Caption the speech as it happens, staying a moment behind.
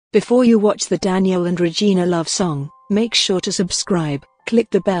Before you watch the Daniel and Regina love song, make sure to subscribe, click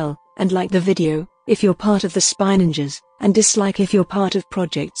the bell, and like the video, if you're part of the Spy Ninjas, and dislike if you're part of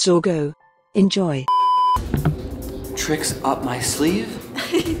Project Zorgo. Enjoy. Tricks up my sleeve?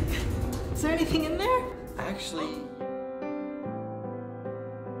 Is there anything in there? Actually...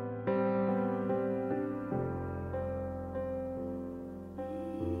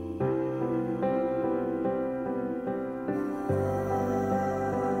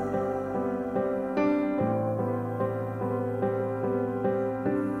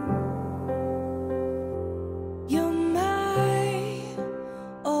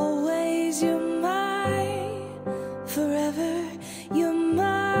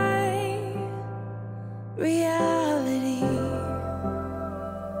 Reality,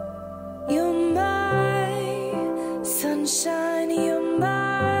 you're my sunshine, you're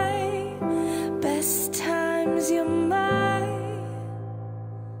my best times, you're my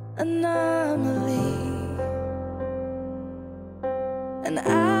anomaly, and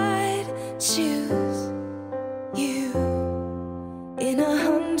I'd choose you in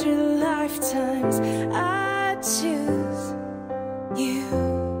 100 lifetimes. I'd choose you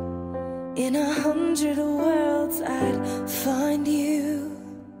in 100 worlds. I'd find you,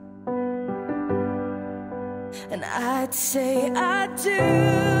 and I'd say I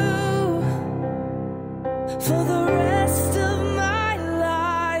do for the rest of my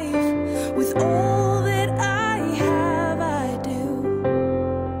life. With all that I have, I do,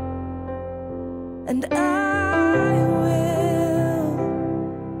 and I will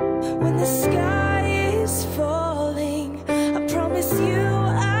when the sky is falling. I promise you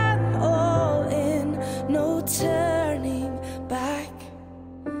no turning back.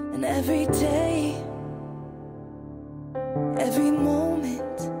 And every day, every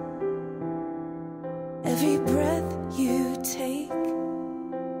moment, every breath you take,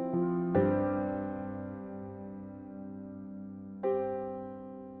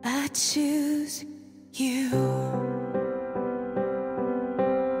 I choose you.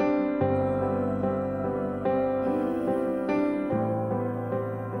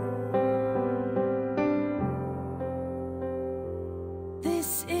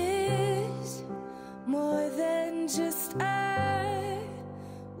 This is more than just a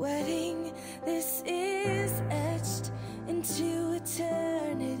wedding. This is etched into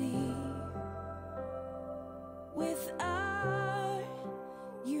eternity. With our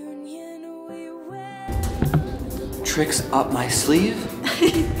union we wed. Tricks up my sleeve?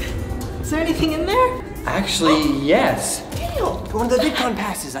 Is there anything in there? Actually, yes. Daniel! One of the VidCon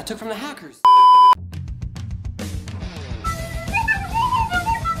passes I took from the hackers.